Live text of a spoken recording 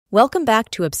Welcome back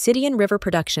to Obsidian River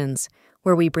Productions,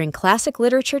 where we bring classic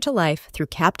literature to life through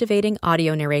captivating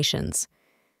audio narrations.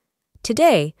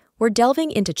 Today, we're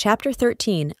delving into Chapter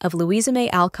 13 of Louisa May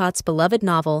Alcott's beloved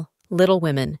novel, Little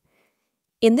Women.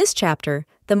 In this chapter,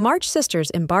 the March sisters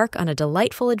embark on a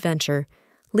delightful adventure,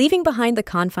 leaving behind the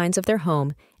confines of their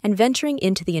home and venturing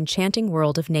into the enchanting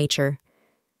world of nature.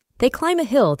 They climb a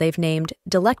hill they've named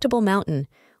Delectable Mountain,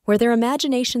 where their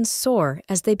imaginations soar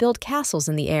as they build castles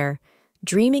in the air,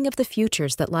 dreaming of the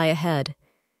futures that lie ahead.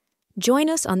 Join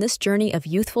us on this journey of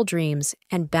youthful dreams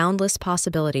and boundless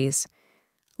possibilities.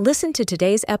 Listen to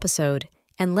today's episode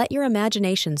and let your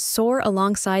imagination soar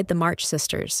alongside the March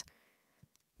sisters.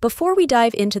 Before we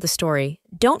dive into the story,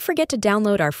 don't forget to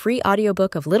download our free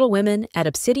audiobook of Little Women at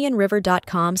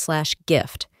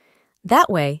obsidianriver.com/gift.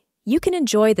 That way, you can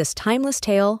enjoy this timeless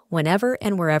tale whenever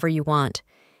and wherever you want.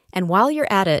 And while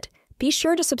you're at it, be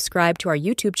sure to subscribe to our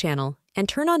YouTube channel and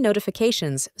turn on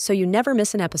notifications so you never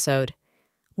miss an episode.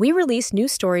 We release new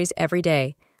stories every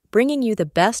day, bringing you the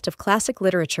best of classic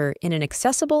literature in an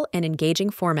accessible and engaging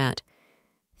format.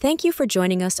 Thank you for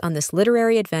joining us on this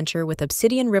literary adventure with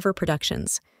Obsidian River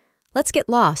Productions. Let's get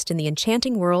lost in the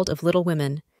enchanting world of Little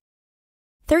Women.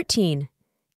 13.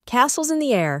 Castles in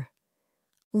the Air.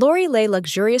 Laurie lay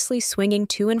luxuriously swinging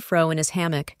to and fro in his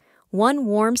hammock one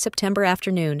warm September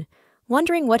afternoon,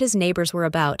 wondering what his neighbors were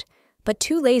about, but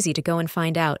too lazy to go and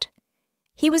find out.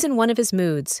 He was in one of his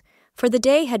moods, for the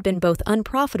day had been both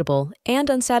unprofitable and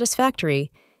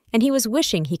unsatisfactory, and he was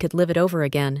wishing he could live it over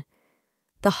again.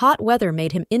 The hot weather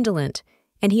made him indolent,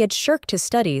 and he had shirked his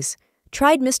studies,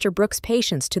 tried Mr. Brooks'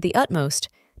 patience to the utmost,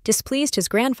 displeased his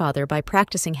grandfather by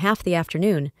practicing half the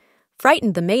afternoon,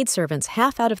 frightened the maidservants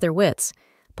half out of their wits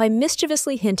by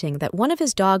mischievously hinting that one of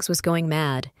his dogs was going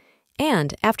mad,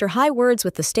 and, after high words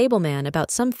with the stableman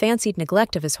about some fancied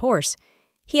neglect of his horse,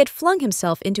 he had flung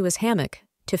himself into his hammock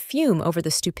to fume over the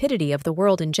stupidity of the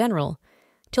world in general,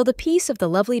 till the peace of the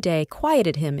lovely day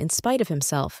quieted him in spite of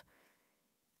himself.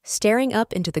 Staring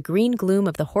up into the green gloom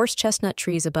of the horse-chestnut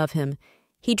trees above him,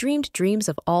 he dreamed dreams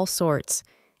of all sorts,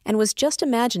 and was just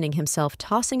imagining himself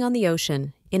tossing on the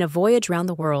ocean in a voyage round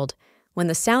the world, when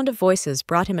the sound of voices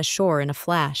brought him ashore in a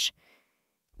flash.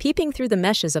 Peeping through the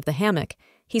meshes of the hammock,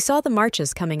 he saw the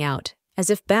Marches coming out, as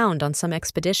if bound on some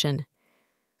expedition.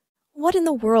 "What in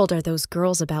the world are those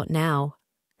girls about now?"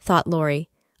 thought Laurie,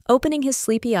 opening his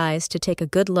sleepy eyes to take a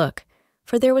good look,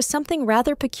 for there was something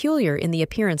rather peculiar in the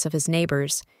appearance of his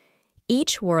neighbors.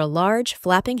 Each wore a large,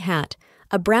 flapping hat,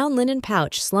 a brown linen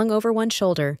pouch slung over one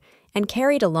shoulder, and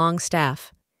carried a long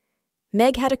staff.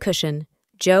 Meg had a cushion,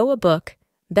 Joe a book,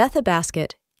 Beth a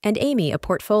basket, and Amy a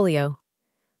portfolio.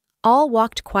 All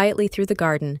walked quietly through the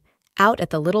garden, out at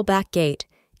the little back gate,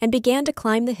 and began to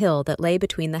climb the hill that lay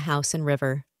between the house and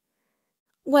river.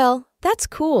 "Well, that's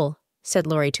cool," said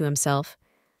Laurie to himself,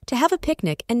 "to have a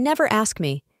picnic and never ask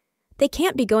me. They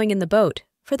can't be going in the boat,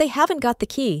 for they haven't got the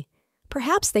key.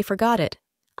 Perhaps they forgot it.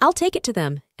 I'll take it to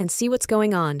them and see what's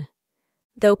going on."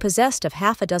 Though possessed of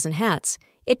half a dozen hats,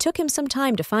 it took him some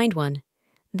time to find one.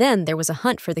 Then there was a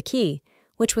hunt for the key,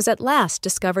 which was at last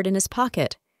discovered in his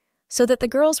pocket, so that the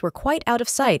girls were quite out of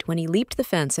sight when he leaped the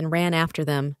fence and ran after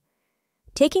them.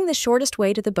 Taking the shortest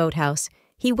way to the boathouse,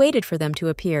 he waited for them to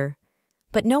appear.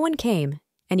 But no one came,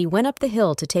 and he went up the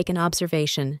hill to take an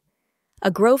observation.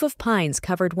 A grove of pines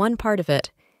covered one part of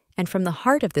it, and from the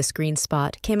heart of this green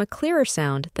spot came a clearer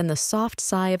sound than the soft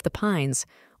sigh of the pines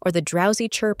or the drowsy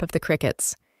chirp of the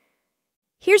crickets.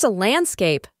 "Here's a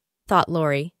landscape," thought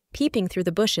Laurie, peeping through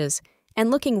the bushes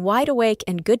and looking wide awake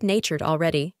and good-natured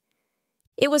already.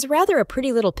 It was rather a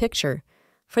pretty little picture,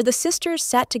 for the sisters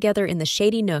sat together in the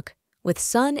shady nook, with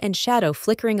sun and shadow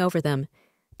flickering over them,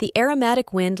 the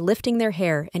aromatic wind lifting their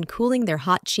hair and cooling their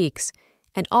hot cheeks,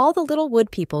 and all the little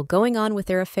wood people going on with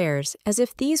their affairs as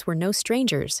if these were no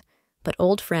strangers, but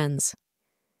old friends.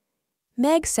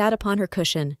 Meg sat upon her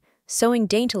cushion, sewing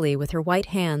daintily with her white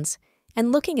hands,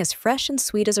 and looking as fresh and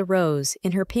sweet as a rose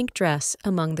in her pink dress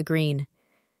among the green.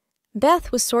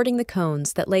 Beth was sorting the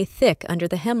cones that lay thick under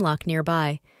the hemlock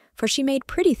nearby, for she made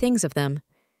pretty things of them.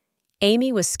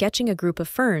 Amy was sketching a group of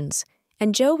ferns,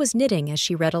 and Joe was knitting as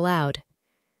she read aloud.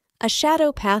 A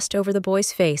shadow passed over the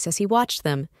boy's face as he watched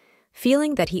them,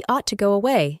 feeling that he ought to go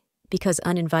away, because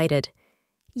uninvited,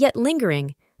 yet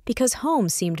lingering, because home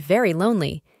seemed very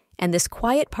lonely, and this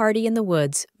quiet party in the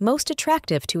woods most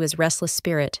attractive to his restless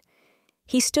spirit.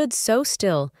 He stood so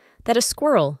still that a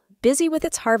squirrel, busy with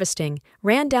its harvesting,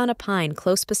 ran down a pine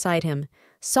close beside him,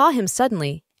 saw him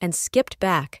suddenly, and skipped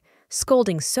back,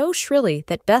 scolding so shrilly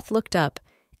that Beth looked up,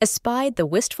 espied the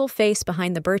wistful face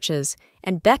behind the birches,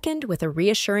 and beckoned with a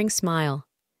reassuring smile.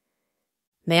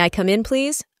 "May I come in,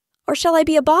 please? Or shall I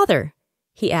be a bother?"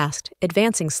 he asked,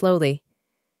 advancing slowly.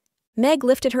 Meg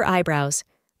lifted her eyebrows,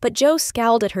 but Joe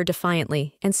scowled at her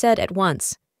defiantly and said at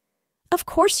once, "Of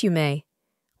course you may.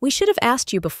 We should have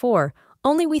asked you before,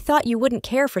 only we thought you wouldn't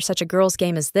care for such a girl's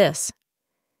game as this."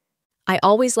 "I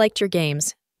always liked your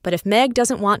games, but if Meg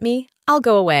doesn't want me, I'll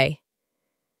go away."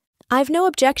 "I've no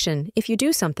objection if you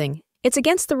do something. It's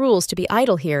against the rules to be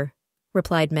idle here,"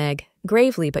 replied Meg,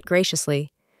 gravely but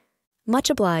graciously. "Much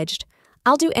obliged.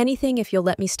 I'll do anything if you'll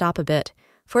let me stop a bit,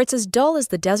 for it's as dull as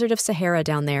the desert of Sahara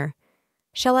down there.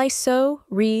 Shall I sew,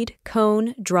 read,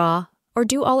 cone, draw, or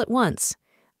do all at once?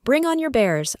 Bring on your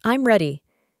bears, I'm ready."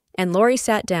 And Laurie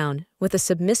sat down, with a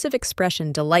submissive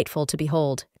expression delightful to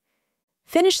behold.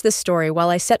 "Finish this story while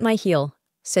I set my heel,"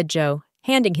 said Joe,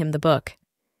 handing him the book.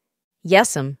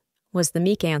 "Yes'm," was the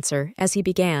meek answer as he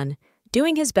began,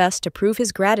 doing his best to prove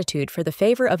his gratitude for the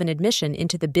favor of an admission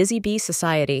into the Busy Bee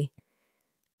Society.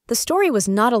 The story was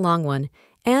not a long one,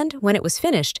 and, when it was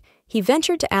finished, he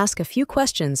ventured to ask a few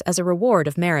questions as a reward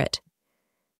of merit.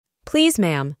 "Please,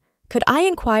 ma'am, could I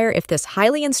inquire if this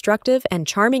highly instructive and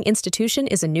charming institution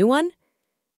is a new one?"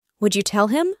 "Would you tell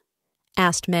him?"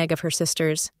 asked Meg of her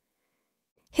sisters.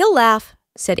 "He'll laugh,"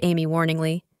 said Amy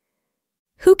warningly.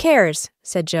 "Who cares?"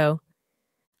 said Joe.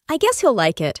 "I guess he'll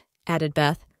like it," added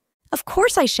Beth. "Of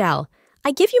course I shall.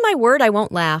 I give you my word I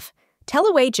won't laugh. Tell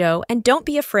away, Joe, and don't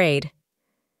be afraid."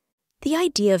 "The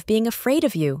idea of being afraid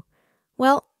of you.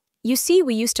 Well, you see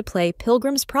we used to play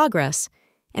Pilgrim's Progress,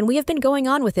 and we have been going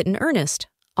on with it in earnest,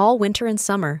 all winter and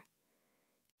summer."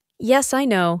 "Yes, I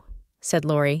know," said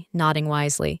Laurie, nodding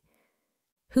wisely.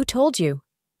 "Who told you?"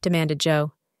 demanded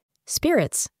Joe.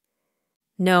 "Spirits."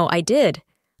 "No, I did.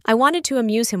 I wanted to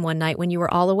amuse him one night when you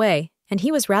were all away, and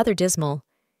he was rather dismal.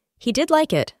 He did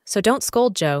like it, so don't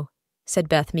scold, Joe," said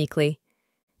Beth meekly.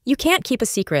 "You can't keep a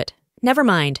secret. Never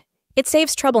mind. It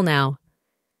saves trouble now."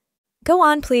 "Go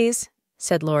on, please,"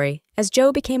 said Laurie, as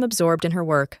Joe became absorbed in her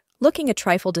work, looking a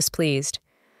trifle displeased.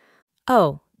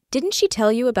 "Oh, didn't she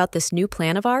tell you about this new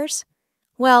plan of ours?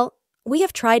 Well, we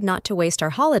have tried not to waste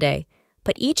our holiday,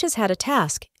 but each has had a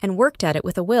task and worked at it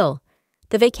with a will.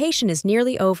 The vacation is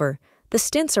nearly over, the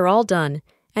stints are all done,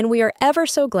 and we are ever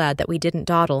so glad that we didn't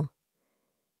dawdle."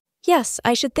 "Yes,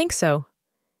 I should think so."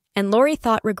 And Laurie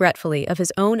thought regretfully of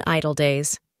his own idle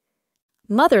days.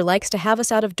 "Mother likes to have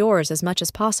us out of doors as much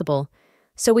as possible,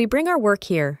 so we bring our work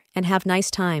here and have nice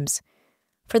times.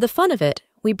 For the fun of it,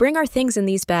 we bring our things in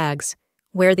these bags,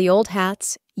 wear the old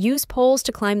hats, use poles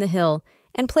to climb the hill,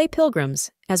 and play pilgrims,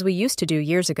 as we used to do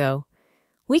years ago.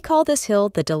 We call this hill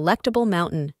the Delectable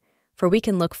Mountain, for we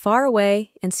can look far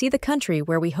away and see the country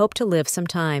where we hope to live some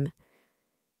time."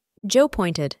 Joe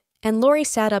pointed, and Laurie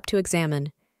sat up to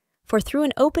examine, for through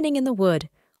an opening in the wood,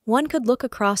 one could look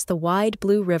across the wide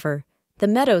blue river, the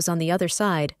meadows on the other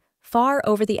side, far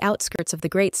over the outskirts of the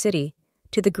great city,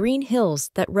 to the green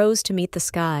hills that rose to meet the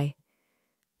sky.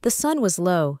 The sun was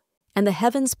low, and the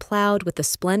heavens plowed with the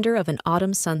splendor of an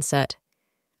autumn sunset.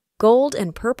 Gold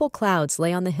and purple clouds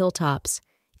lay on the hilltops,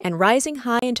 and rising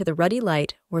high into the ruddy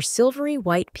light were silvery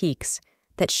white peaks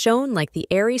that shone like the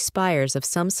airy spires of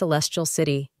some celestial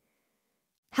city.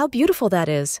 "How beautiful that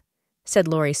is," said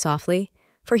Laurie softly,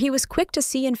 for he was quick to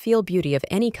see and feel beauty of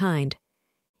any kind.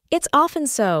 "It's often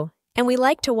so, and we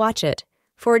like to watch it,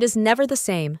 for it is never the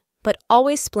same, but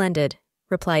always splendid,"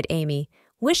 replied Amy,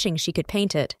 wishing she could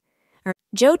paint it.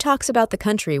 Joe talks about the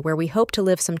country where we hope to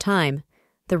live some time.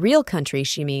 The real country,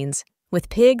 she means, with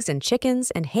pigs and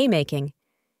chickens and haymaking.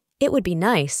 It would be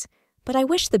nice, but I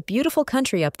wish the beautiful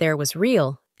country up there was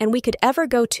real, and we could ever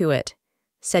go to it,"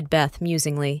 said Beth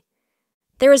musingly.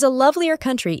 "There is a lovelier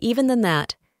country even than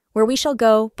that, where we shall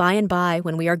go by and by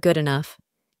when we are good enough,"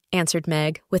 answered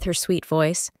Meg with her sweet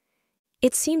voice.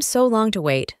 "It seems so long to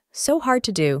wait, so hard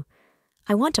to do.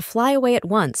 I want to fly away at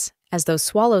once, as those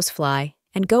swallows fly,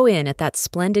 and go in at that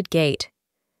splendid gate."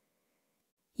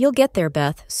 "You'll get there,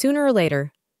 Beth, sooner or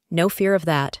later. No fear of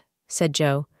that," said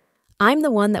Joe. "I'm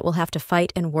the one that will have to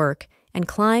fight and work, and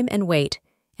climb and wait,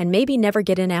 and maybe never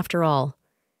get in after all.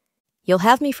 You'll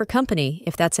have me for company,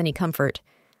 if that's any comfort.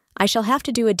 I shall have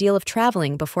to do a deal of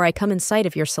traveling before I come in sight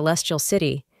of your celestial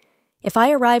city. If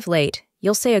I arrive late,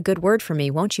 you'll say a good word for me,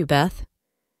 won't you, Beth?"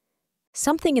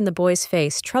 Something in the boy's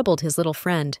face troubled his little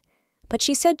friend, but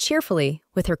she said cheerfully,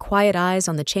 with her quiet eyes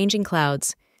on the changing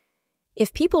clouds,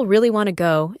 "If people really want to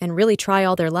go and really try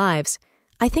all their lives,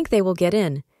 I think they will get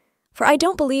in, for I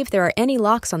don't believe there are any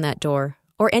locks on that door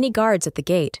or any guards at the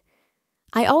gate.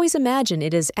 I always imagine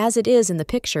it is as it is in the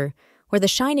picture, where the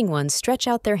shining ones stretch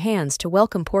out their hands to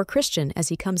welcome poor Christian as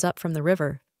he comes up from the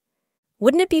river.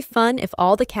 Wouldn't it be fun if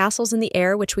all the castles in the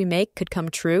air which we make could come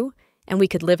true, and we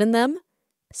could live in them?"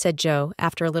 said Joe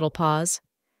after a little pause.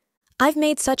 "I've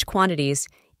made such quantities,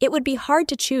 it would be hard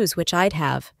to choose which I'd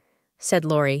have," said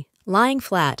Laurie, lying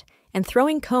flat and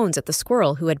throwing cones at the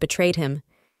squirrel who had betrayed him.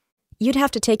 "You'd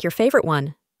have to take your favorite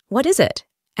one. What is it?"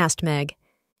 asked Meg.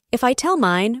 "If I tell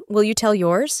mine, will you tell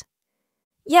yours?"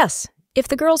 "Yes, if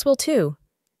the girls will too."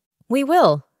 "We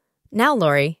will. Now,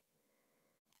 Laurie."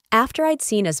 "After I'd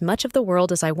seen as much of the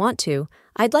world as I want to,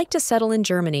 I'd like to settle in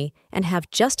Germany and have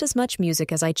just as much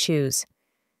music as I choose.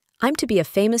 I'm to be a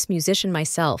famous musician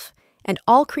myself, and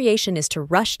all creation is to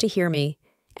rush to hear me,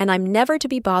 and I'm never to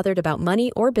be bothered about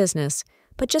money or business,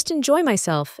 but just enjoy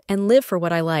myself and live for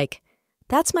what I like.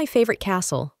 That's my favorite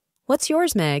castle. What's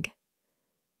yours, Meg?"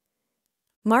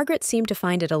 Margaret seemed to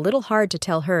find it a little hard to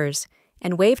tell hers,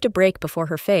 and waved a break before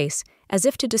her face as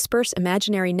if to disperse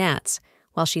imaginary gnats,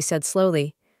 while she said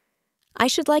slowly, "I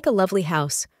should like a lovely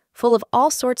house, full of all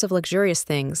sorts of luxurious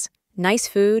things, nice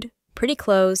food, pretty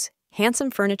clothes, handsome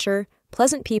furniture,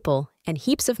 pleasant people, and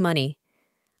heaps of money.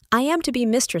 I am to be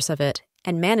mistress of it,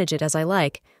 and manage it as I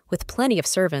like, with plenty of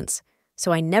servants,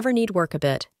 so I never need work a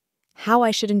bit. How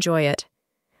I should enjoy it!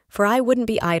 For I wouldn't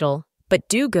be idle, but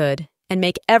do good, and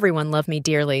make everyone love me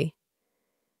dearly."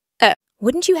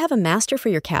 "Wouldn't you have a master for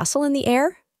your castle in the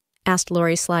air?" asked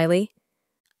Laurie slyly.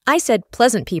 "I said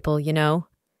pleasant people, you know."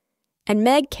 And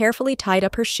Meg carefully tied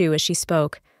up her shoe as she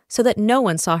spoke, so that no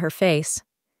one saw her face.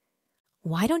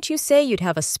 "Why don't you say you'd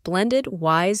have a splendid,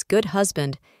 wise, good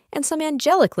husband, and some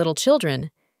angelic little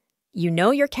children? You know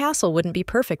your castle wouldn't be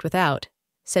perfect without,"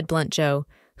 said blunt Joe,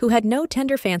 who had no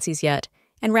tender fancies yet,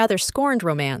 and rather scorned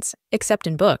romance, except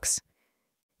in books.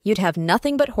 "You'd have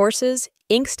nothing but horses,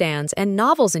 inkstands, and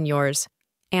novels in yours,"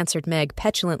 answered Meg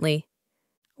petulantly.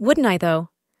 "Wouldn't I, though?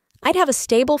 I'd have a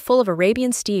stable full of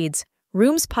Arabian steeds,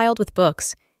 rooms piled with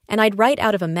books, and I'd write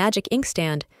out of a magic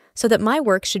inkstand so that my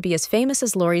work should be as famous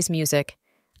as Laurie's music.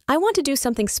 I want to do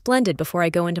something splendid before I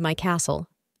go into my castle,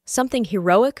 something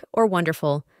heroic or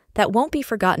wonderful that won't be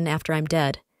forgotten after I'm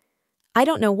dead. I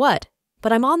don't know what,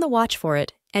 but I'm on the watch for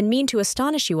it and mean to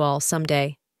astonish you all some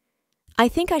day. I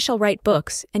think I shall write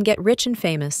books and get rich and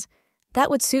famous. That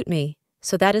would suit me,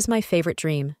 so that is my favorite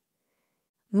dream.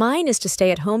 Mine is to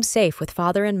stay at home safe with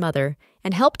father and mother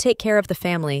and help take care of the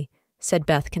family," said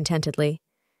Beth contentedly.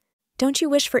 "Don't you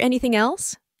wish for anything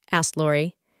else?" asked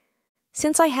Laurie.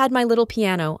 "Since I had my little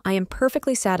piano, I am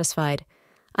perfectly satisfied.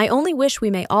 I only wish we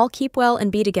may all keep well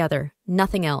and be together,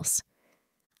 nothing else.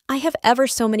 I have ever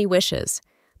so many wishes,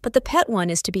 but the pet one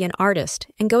is to be an artist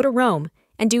and go to Rome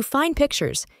and do fine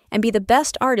pictures and be the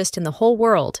best artist in the whole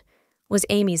world," was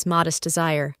Amy's modest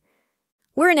desire.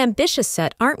 "We're an ambitious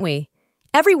set, aren't we?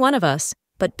 Every one of us,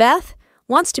 but Beth,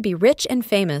 wants to be rich and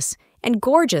famous and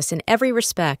gorgeous in every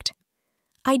respect.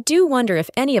 I do wonder if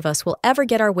any of us will ever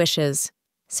get our wishes,"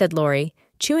 said Laurie,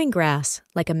 chewing grass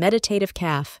like a meditative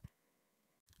calf.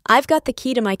 "I've got the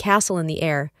key to my castle in the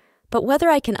air, but whether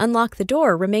I can unlock the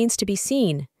door remains to be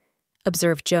seen,"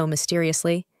 observed Joe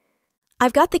mysteriously.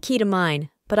 "I've got the key to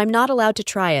mine, but I'm not allowed to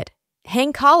try it.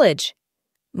 Hang college!"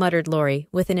 muttered Laurie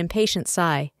with an impatient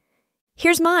sigh.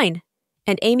 "Here's mine,"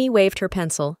 and Amy waved her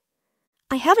pencil.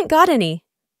 "I haven't got any,"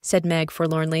 said Meg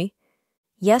forlornly.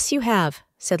 "Yes, you have,"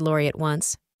 said Laurie at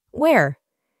once. "Where?"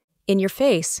 "In your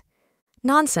face."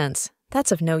 "Nonsense,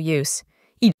 that's of no use.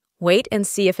 Wait and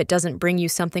see if it doesn't bring you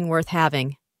something worth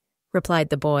having," replied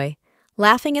the boy,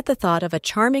 laughing at the thought of a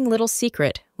charming little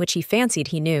secret which he fancied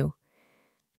he knew.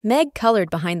 Meg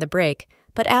colored behind the break,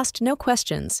 but asked no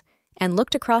questions, and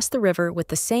looked across the river with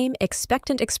the same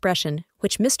expectant expression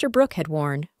which Mr. Brooke had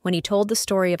worn when he told the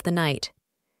story of the night.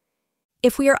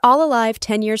 "If we are all alive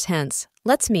 10 years hence,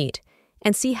 let's meet,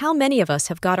 and see how many of us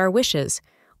have got our wishes,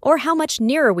 or how much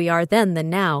nearer we are then than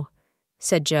now,"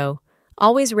 said Joe,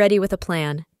 always ready with a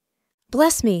plan.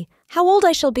 "Bless me, how old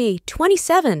I shall be,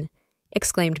 27!"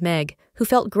 exclaimed Meg, who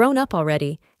felt grown up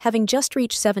already, having just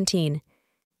reached 17.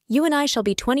 "You and I shall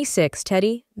be 26,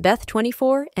 Teddy, Beth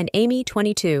 24, and Amy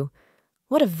 22.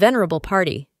 What a venerable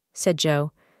party," said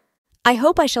Joe. "I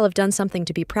hope I shall have done something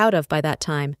to be proud of by that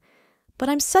time. But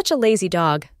I'm such a lazy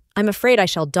dog. I'm afraid I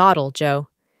shall dawdle, Joe."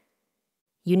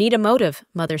 "You need a motive,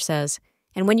 Mother says,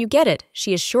 and when you get it,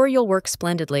 she is sure you'll work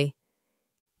splendidly."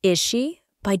 "Is she?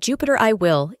 By Jupiter I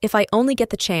will, if I only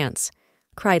get the chance,"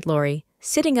 cried Laurie,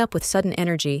 sitting up with sudden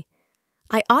energy.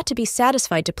 "I ought to be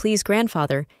satisfied to please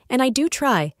grandfather, and I do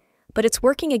try, but it's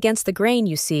working against the grain,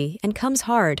 you see, and comes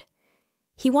hard.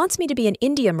 He wants me to be an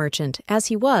India merchant, as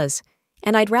he was,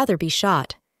 and I'd rather be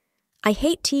shot. I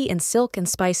hate tea and silk and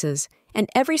spices, and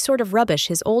every sort of rubbish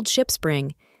his old ships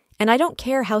bring, and I don't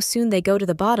care how soon they go to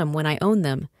the bottom when I own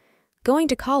them. Going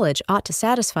to college ought to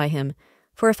satisfy him,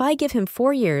 for if I give him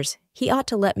 4 years, he ought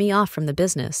to let me off from the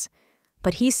business.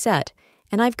 but he's set,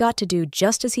 and I've got to do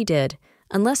just as he did,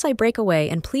 unless I break away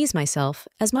and please myself,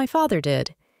 as my father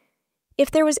did.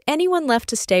 If there was anyone left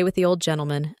to stay with the old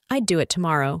gentleman, I'd do it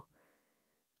tomorrow."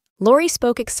 Laurie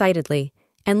spoke excitedly,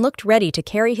 and looked ready to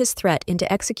carry his threat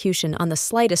into execution on the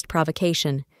slightest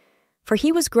provocation. For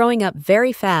he was growing up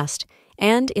very fast,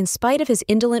 and, in spite of his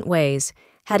indolent ways,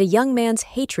 had a young man's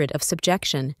hatred of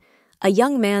subjection, a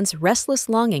young man's restless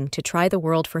longing to try the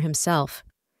world for himself.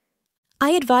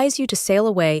 "I advise you to sail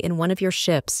away in one of your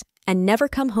ships, and never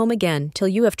come home again till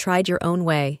you have tried your own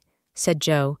way," said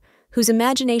Joe, whose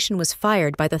imagination was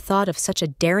fired by the thought of such a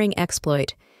daring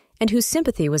exploit, and whose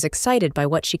sympathy was excited by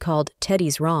what she called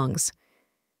Teddy's wrongs.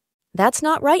 "That's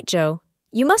not right, Joe.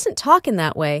 You mustn't talk in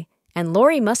that way, and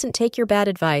Laurie mustn't take your bad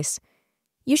advice.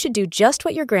 You should do just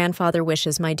what your grandfather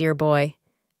wishes, my dear boy,"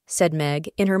 said Meg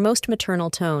in her most maternal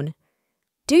tone.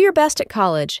 "Do your best at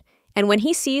college, and when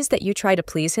he sees that you try to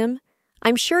please him,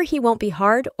 I'm sure he won't be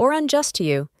hard or unjust to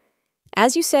you.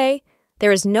 As you say,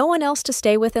 there is no one else to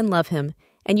stay with and love him,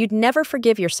 and you'd never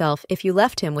forgive yourself if you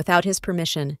left him without his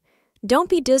permission. Don't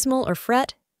be dismal or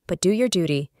fret, but do your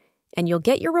duty, and you'll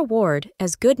get your reward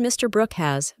as good Mr. Brooke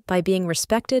has by being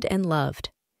respected and loved."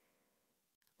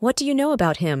 "What do you know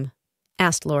about him?"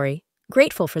 asked Laurie,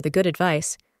 grateful for the good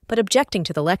advice, but objecting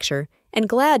to the lecture and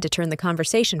glad to turn the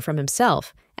conversation from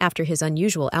himself after his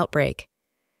unusual outbreak.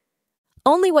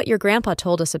 "Only what your grandpa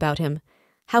told us about him,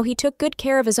 how he took good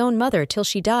care of his own mother till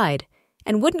she died,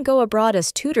 and wouldn't go abroad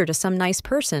as tutor to some nice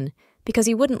person, because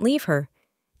he wouldn't leave her,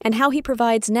 and how he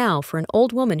provides now for an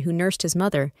old woman who nursed his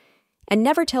mother, and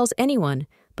never tells anyone,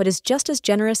 but is just as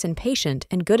generous and patient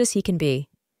and good as he can be."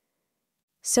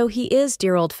 "So he is,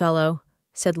 dear old fellow,"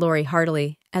 said Laurie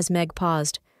heartily, as Meg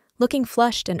paused, looking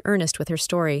flushed and earnest with her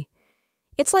story.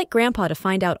 "It's like Grandpa to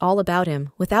find out all about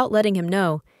him without letting him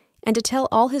know, and to tell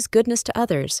all his goodness to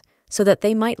others, so that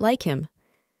they might like him.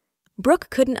 Brooke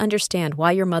couldn't understand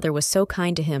why your mother was so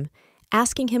kind to him,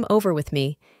 asking him over with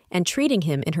me, and treating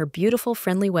him in her beautiful,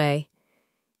 friendly way.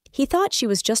 He thought she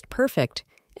was just perfect,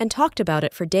 and talked about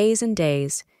it for days and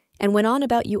days, and went on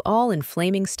about you all in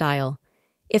flaming style.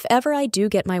 If ever I do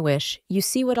get my wish, you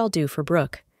see what I'll do for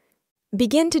Brooke."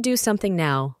 "Begin to do something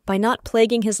now, by not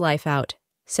plaguing his life out,"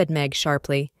 said Meg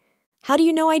sharply. "How do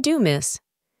you know I do, miss?"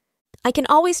 "I can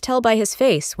always tell by his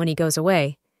face when he goes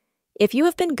away. If you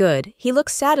have been good, he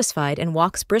looks satisfied and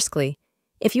walks briskly.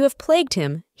 If you have plagued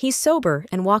him, he's sober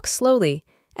and walks slowly,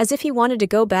 as if he wanted to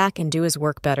go back and do his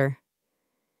work better."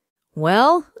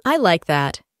 "Well, I like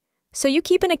that. So you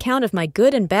keep an account of my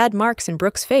good and bad marks in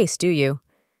Brooke's face, do you?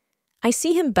 I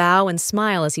see him bow and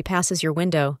smile as he passes your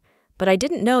window, but I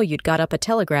didn't know you'd got up a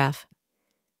telegraph."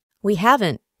 "We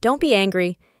haven't. Don't be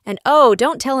angry, and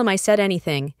don't tell him I said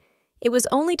anything. It was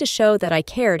only to show that I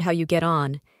cared how you get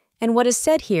on, and what is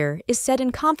said here is said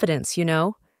in confidence, you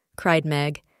know," cried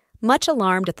Meg, much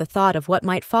alarmed at the thought of what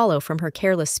might follow from her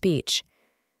careless speech.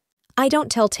 "I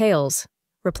don't tell tales,"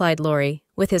 replied Laurie,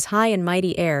 with his high and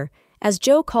mighty air, as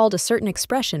Joe called a certain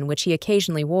expression which he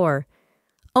occasionally wore.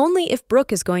 "Only if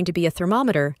Brooke is going to be a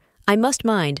thermometer, I must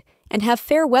mind, and have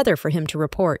fair weather for him to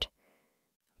report.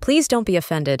 Please don't be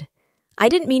offended. I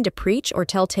didn't mean to preach or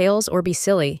tell tales or be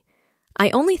silly. I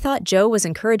only thought Joe was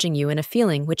encouraging you in a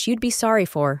feeling which you'd be sorry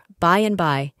for, by and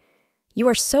by. You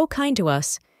are so kind to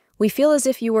us. We feel as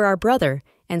if you were our brother,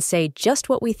 and say just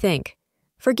what we think.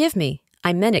 Forgive me,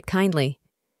 I meant it kindly."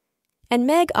 And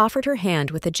Meg offered her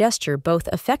hand with a gesture both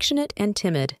affectionate and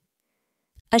timid.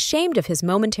 Ashamed of his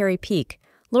momentary pique,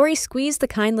 Laurie squeezed the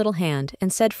kind little hand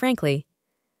and said frankly,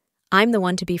 "I'm the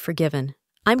one to be forgiven.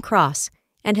 I'm cross,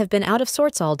 and have been out of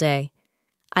sorts all day.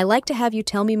 I like to have you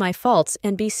tell me my faults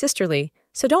and be sisterly,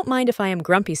 so don't mind if I am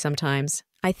grumpy sometimes.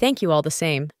 I thank you all the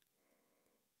same."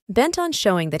 Bent on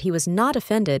showing that he was not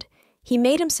offended, he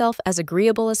made himself as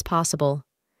agreeable as possible.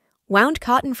 Wound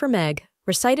cotton for Meg,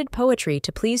 recited poetry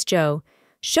to please Joe,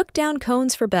 shook down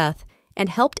cones for Beth, and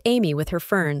helped Amy with her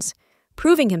ferns,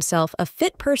 proving himself a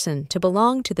fit person to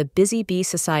belong to the Busy Bee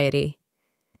Society.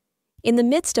 In the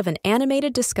midst of an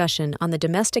animated discussion on the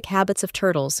domestic habits of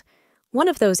turtles, one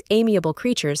of those amiable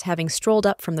creatures having strolled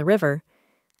up from the river,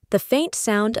 the faint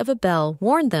sound of a bell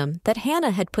warned them that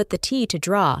Hannah had put the tea to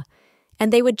draw,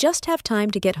 and they would just have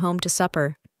time to get home to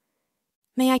supper.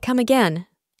 "May I come again?"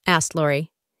 asked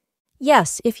Laurie.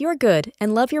 "Yes, if you're good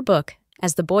and love your book,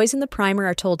 as the boys in the primer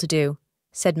are told to do,"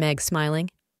 said Meg, smiling.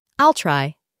 "I'll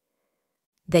try."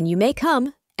 "Then you may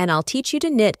come, and I'll teach you to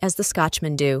knit as the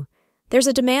Scotchmen do. There's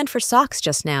a demand for socks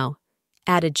just now,"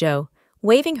 added Joe,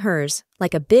 waving hers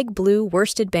like a big blue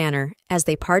worsted banner as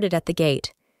they parted at the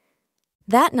gate.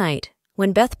 That night,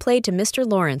 when Beth played to Mr.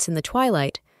 Lawrence in the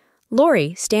twilight,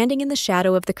 Laurie, standing in the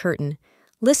shadow of the curtain,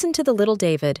 Listen to the little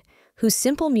David, whose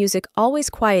simple music always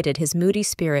quieted his moody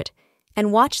spirit,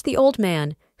 and watch the old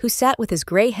man, who sat with his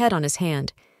gray head on his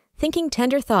hand, thinking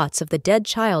tender thoughts of the dead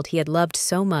child he had loved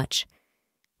so much.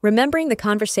 Remembering the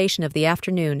conversation of the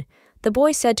afternoon, the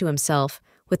boy said to himself,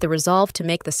 with the resolve to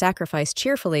make the sacrifice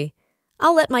cheerfully,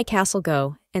 "I'll let my castle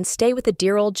go, and stay with the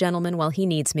dear old gentleman while he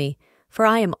needs me, for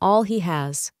I am all he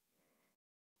has."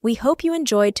 We hope you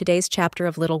enjoyed today's chapter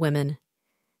of Little Women.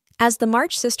 As the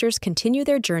March sisters continue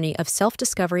their journey of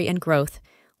self-discovery and growth,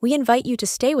 we invite you to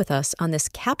stay with us on this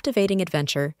captivating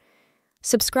adventure.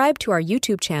 Subscribe to our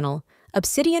YouTube channel,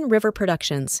 Obsidian River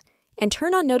Productions, and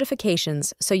turn on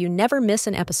notifications so you never miss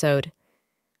an episode.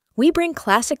 We bring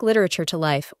classic literature to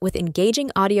life with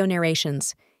engaging audio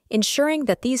narrations, ensuring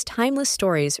that these timeless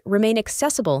stories remain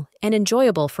accessible and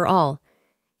enjoyable for all.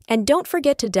 And don't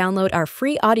forget to download our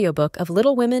free audiobook of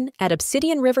Little Women at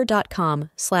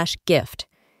obsidianriver.com/gift.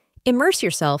 Immerse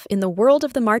yourself in the world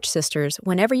of the March sisters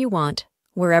whenever you want,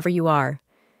 wherever you are.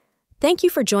 Thank you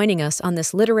for joining us on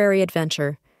this literary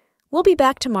adventure. We'll be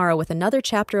back tomorrow with another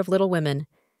chapter of Little Women.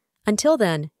 Until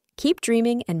then, keep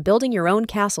dreaming and building your own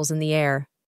castles in the air.